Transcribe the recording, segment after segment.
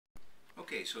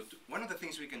Okay, so one of the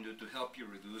things we can do to help you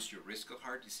reduce your risk of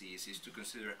heart disease is to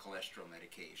consider a cholesterol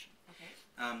medication.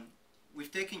 Okay.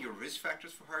 We've taken your risk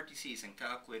factors for heart disease and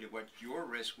calculated what your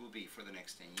risk will be for the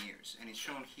next 10 years, and it's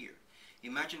shown here.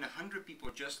 Imagine 100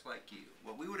 people just like you.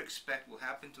 What we would expect will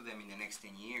happen to them in the next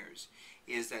 10 years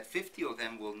is that 50 of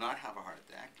them will not have a heart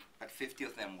attack, but 50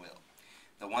 of them will.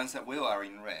 The ones that will are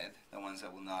in red, the ones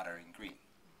that will not are in green.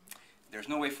 There's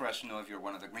no way for us to know if you're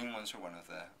one of the green ones or one of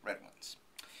the red ones.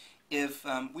 If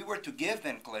we were to give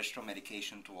then cholesterol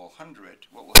medication to all 100,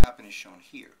 what will happen is shown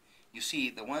here. You see,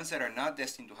 the ones that are not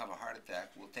destined to have a heart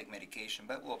attack will take medication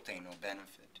but will obtain no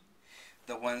benefit.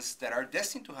 The ones that are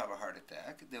destined to have a heart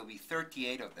attack, there will be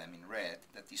 38 of them in red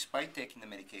that despite taking the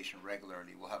medication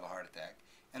regularly will have a heart attack,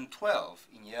 and 12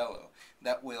 in yellow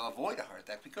that will avoid a heart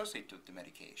attack because they took the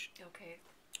medication. Okay.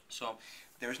 So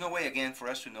there's no way, again, for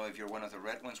us to know if you're one of the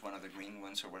red ones, one of the green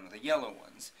ones, or one of the yellow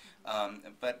ones.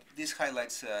 But this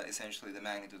highlights essentially the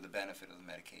magnitude of the benefit of the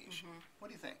medication. What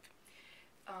do you think?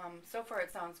 So far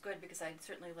it sounds good because I'd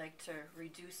certainly like to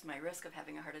reduce my risk of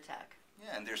having a heart attack.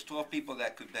 Yeah, and there's 12 people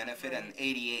that could benefit, and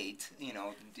 88, you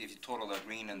know, if you total the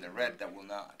green and the red, that will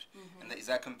not. And is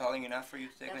that compelling enough for you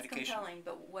to take medication? That's compelling,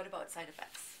 but what about side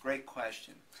effects? Great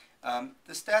question.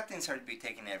 The statins are to be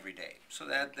taken every day, so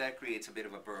that creates a bit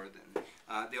of a burden.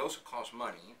 They also cost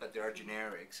money, but they are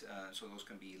generics, so those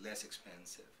can be less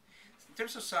expensive. In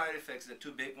terms of side effects, the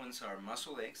two big ones are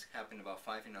muscle aches, happen about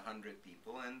 5 in 100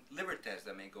 people, and liver tests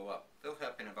that may go up. They'll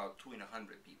happen about 2 in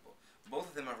 100 people. Both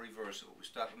of them are reversible. We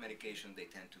stop a medication, they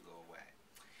tend to go away.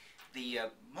 The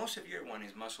most severe one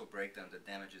is muscle breakdown that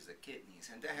damages the kidneys,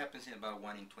 and that happens in about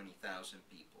 1 in 20,000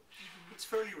 people. It's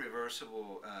fairly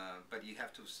reversible, but you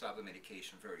have to stop the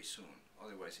medication very soon,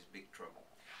 otherwise it's big trouble.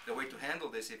 The way to handle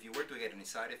this, if you were to get any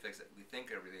side effects that we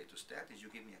think are related to statins, you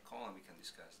give me a call and we can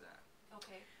discuss that.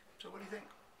 Okay. So what do you think?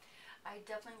 I'd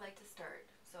definitely like to start,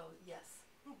 so yes.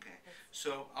 Okay,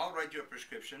 so I'll write you a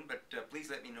prescription, but please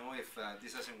let me know if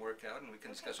this doesn't work out, and we can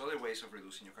discuss other ways of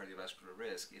reducing your cardiovascular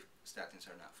risk if statins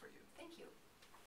are not for you. Thank you.